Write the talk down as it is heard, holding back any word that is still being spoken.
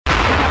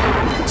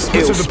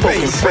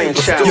Ill-spoken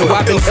franchise. Yo,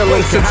 I've been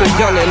illin' since a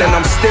youngin' and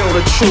I'm still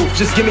the truth.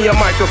 Just give me a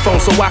microphone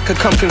so I could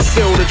come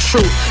conceal the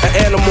truth.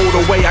 An animal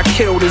the way I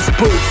kill this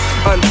booth.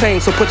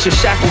 Untamed, so put your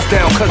shackles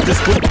down, cause this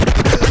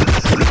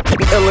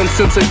illin'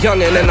 since a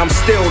youngin' and I'm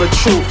still the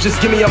truth.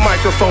 Just give me a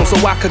microphone so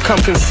I could come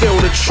conceal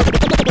the truth.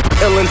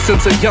 Illin'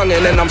 since a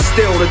youngin' and I'm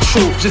still the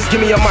truth. Just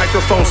give me a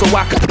microphone so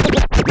I could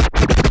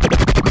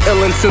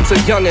illin' since a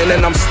youngin'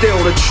 and I'm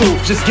still the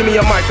truth. Just give me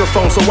a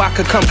microphone so I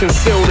could come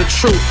conceal the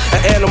truth.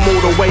 An animal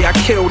the way I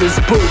kill this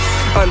booth.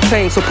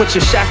 Untamed, so put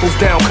your shackles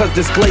down, cause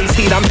this glaze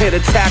heat I'm here to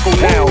tackle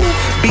now.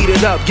 Beat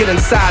it up, get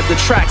inside the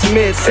track's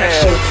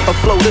midsection. A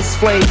flow this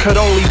flame could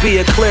only be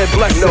a clear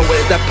blessing.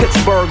 That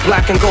Pittsburgh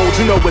black and gold,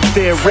 you know what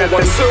they're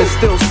reppin'. It's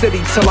still city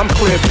till I'm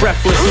clear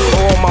breathless.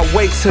 Or on my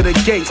way to the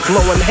gates,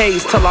 blowing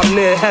haze till I'm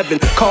near heaven.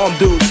 Calm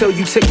dude till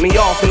you tick me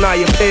off and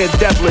I appear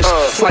devilish.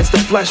 Slice the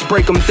flesh,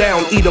 break them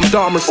down, eat them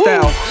Dahmer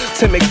style.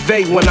 Tim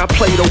McVeigh when I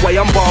play the way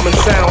I'm bombing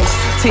sounds.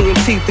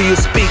 TNT through your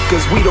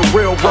speakers, we the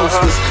real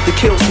roasters. The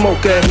kill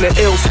smoker and the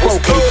ill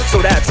spoken.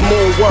 So that's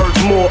more words,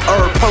 more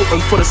herb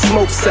potent for the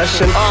smoke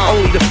session.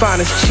 Only the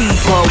finest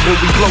cheese bug when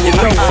we blow it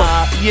over.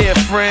 Yeah,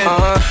 friend.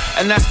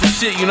 And that's the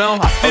shit, you know.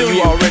 I feel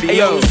you already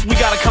know. We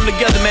gotta come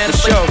together, man.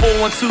 It's like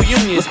 412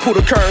 Union. Let's pull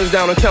the curtains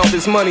down and count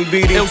this money,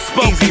 BD.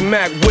 Easy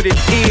Mac, what it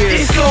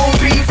is. It's gon'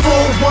 be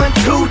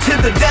 412 to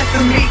the death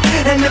of me.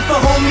 And if a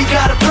homie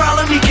got a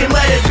problem, he can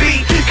let it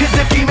be. Cause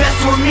if he mess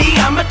with me,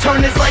 I'ma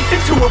turn his life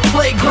into a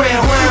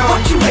playground. What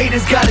you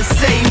haters gotta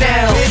say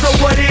now? So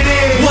what it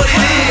is? What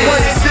it is?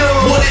 What it do?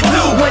 What it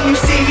do? When you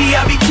see me,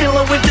 I be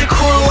chillin' with the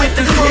crew. It's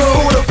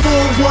for the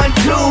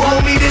 412,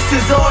 homie. This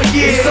is all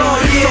year. So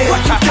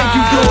what you think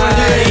you doing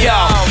here? Yo,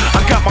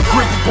 I got my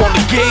grip up on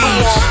the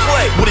gauge.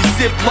 With a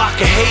ziplock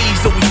of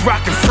haze, always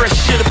rockin' fresh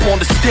shit up on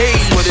the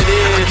stage. What it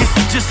is? I guess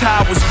it's just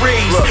how I was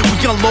raised. We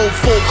unload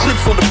full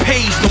clips on the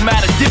page, no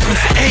matter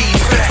difference of age.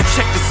 So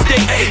check the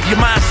state. Your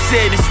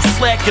mindset is you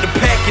slack in the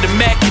pack of the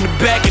Mac in the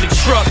back of the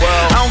truck.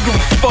 I don't give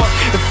a fuck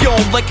if you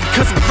don't like it,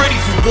 cause I'm ready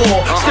for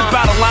war. Step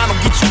out of line,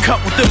 I'll get you cut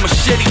with the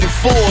machete and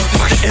fours.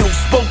 This the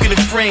ill-spoken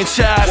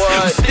franchise.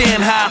 We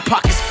stand high,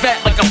 pockets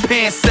fat like I'm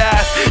pants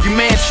size. Your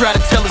man try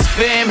to tell his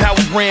fam how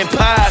we ran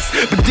pies,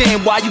 but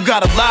damn, why you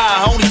gotta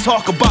lie? I only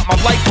talk about my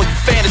life when you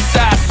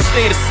fantasize, so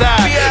stay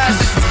aside. Cause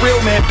this is real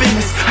man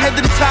business. Head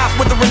to the top,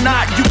 whether or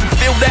not you can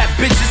feel that,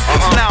 bitches.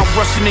 So now I'm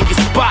rushing in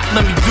your spot,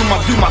 let me do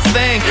my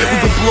thing. We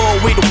can blow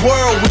away the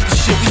world with the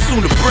shit we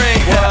soon to bring.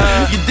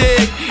 You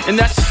dig? And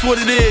that's just what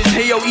it is.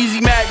 Hey yo,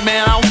 Easy Mac,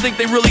 man, I don't think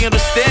they really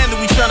understand that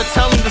we tryna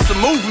tell them this a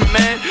movement,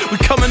 man. We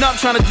coming up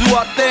trying to do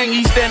our thing.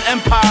 East End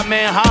Empire,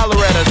 man, holler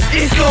at us.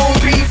 It's gon'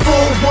 be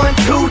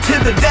 412 to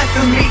the death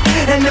of me.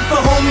 And if a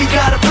homie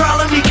got a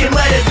problem, he can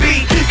let it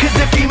be. Cause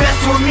if he mess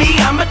with me,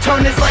 I'ma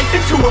turn his life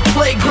into a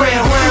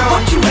playground.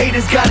 What you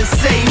haters gotta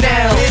say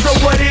now? So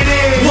what it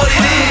is? What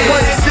it is?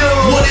 What it do?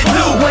 What it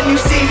do? When you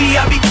see me,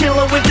 I be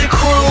chillin' with the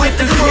crew. It's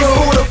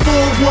for the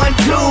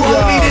 412,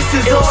 homie, this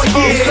is all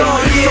year.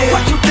 So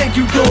what you think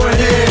you doing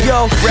here?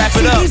 Yo, wrap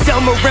it up. These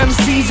Elmer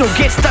MCs will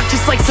get stuck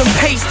just like some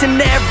paste. And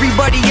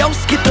everybody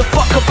else get the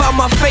fuck up out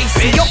my face.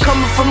 See, you're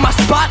coming from my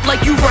spot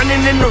like you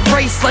running in the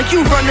race. Like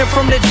you running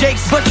from the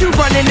Jakes, but you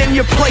running in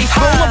your place.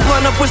 Roll a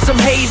blunt up with some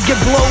haze, get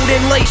blowed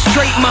and lay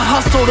straight. My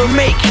hustle to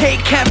make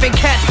cake, having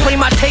cats play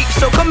my tape.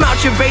 So come out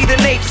your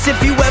bathing apes.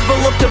 If you ever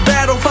look to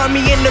battle, find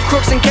me in the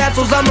crooks and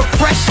castles. I'm a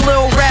fresh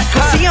little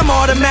rascal. See, I'm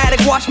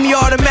automatic, watch me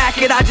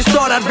automatic it. I just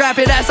thought I'd rap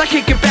it as I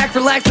kick it back,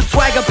 relax and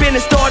swag up in a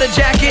starter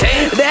jacket.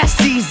 That's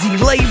easy,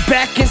 lay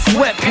back in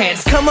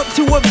sweatpants. Come up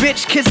to a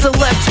bitch, kiss her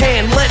left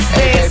hand, let's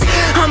dance.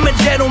 I'm a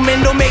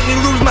gentleman, don't make me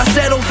lose my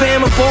settle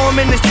fam. A bomb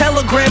in this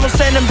telegram will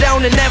send him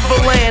down to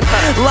Neverland.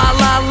 La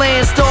La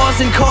Land, stars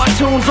and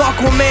cartoons.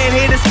 Aquaman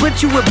here to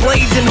split you with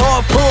blades and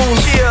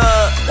harpoons.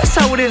 Yeah, that's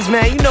how it is,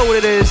 man, you know what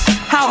it is.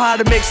 How high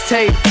the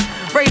mixtape,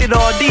 rated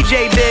R,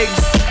 DJ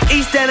Diggs,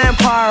 East End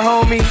Empire,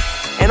 homie.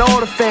 And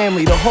all the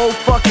family, the whole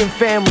fucking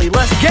family,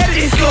 let's get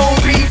it! It's gon'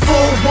 be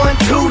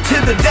 412 to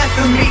the death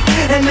of me.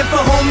 And if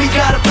a homie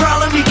got a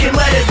problem, he can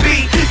let it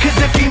be. Cause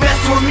if he mess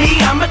with me,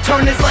 I'ma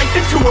turn his life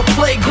into a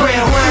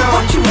playground.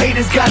 What you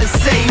haters gotta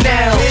say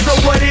now? So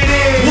what it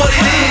is? What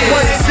it is?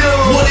 What it do?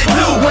 What it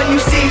do? When you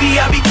see me,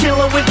 I be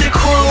chillin' with the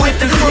crew. It's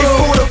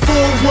for the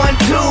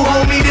 412,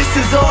 homie, this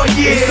is all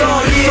year.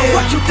 So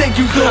what you think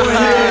you doing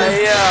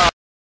here?